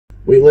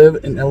We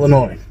live in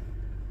Illinois.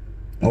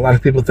 A lot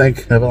of people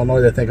think of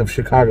Illinois, they think of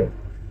Chicago.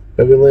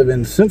 But we live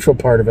in central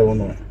part of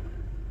Illinois.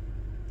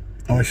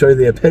 I want to show you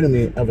the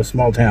epitome of a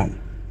small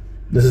town.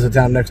 This is a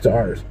town next to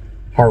ours,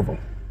 Harville.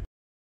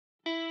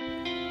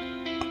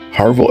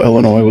 Harville,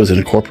 Illinois was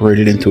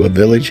incorporated into a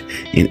village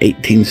in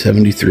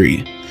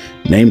 1873,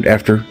 named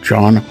after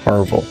John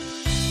Harville.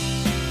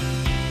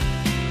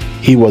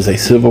 He was a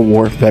Civil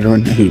War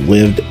veteran who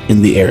lived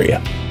in the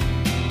area.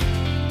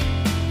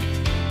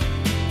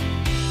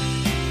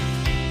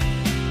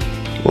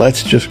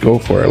 Let's just go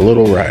for a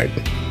little ride.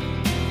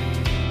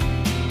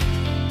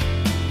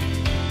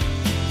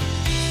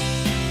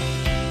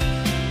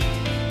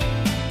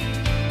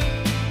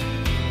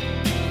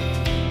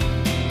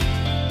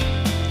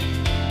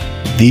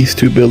 These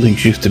two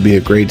buildings used to be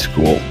a grade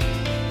school.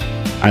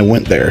 I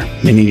went there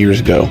many years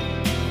ago,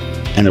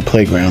 and a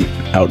playground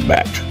out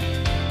back.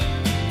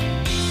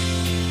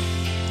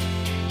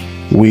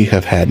 We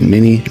have had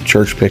many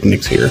church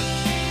picnics here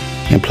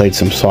and played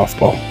some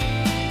softball.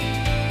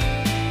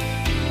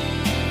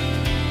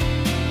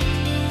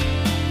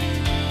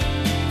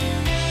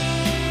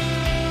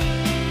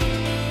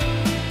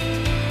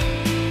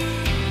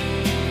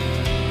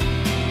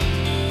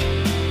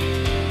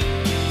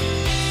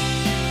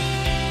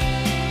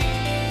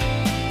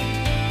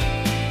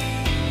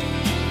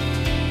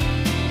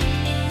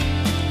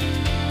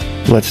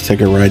 Let's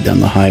take a ride down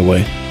the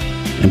highway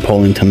and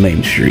pull into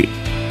Main Street.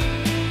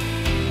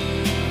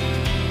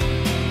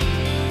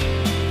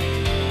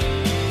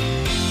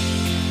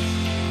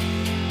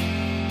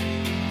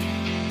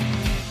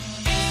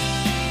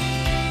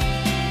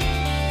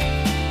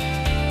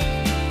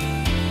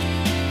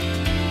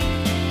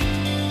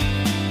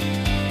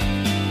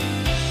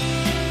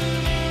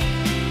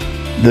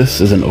 This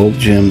is an old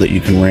gym that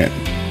you can rent.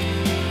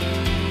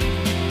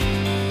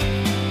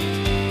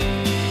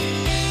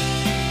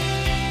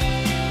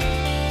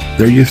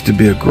 There used to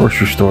be a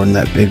grocery store in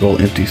that big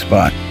old empty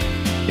spot.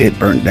 It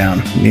burnt down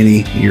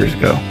many years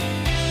ago.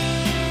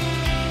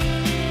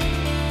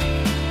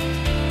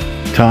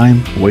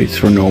 Time waits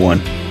for no one,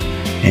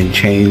 and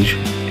change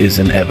is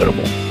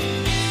inevitable.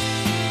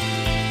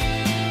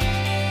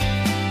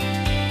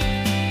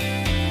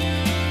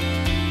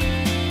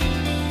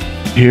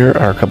 Here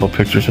are a couple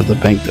pictures of the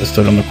bank that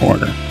stood on the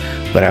corner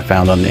that I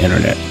found on the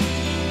internet.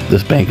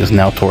 This bank is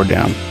now torn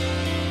down.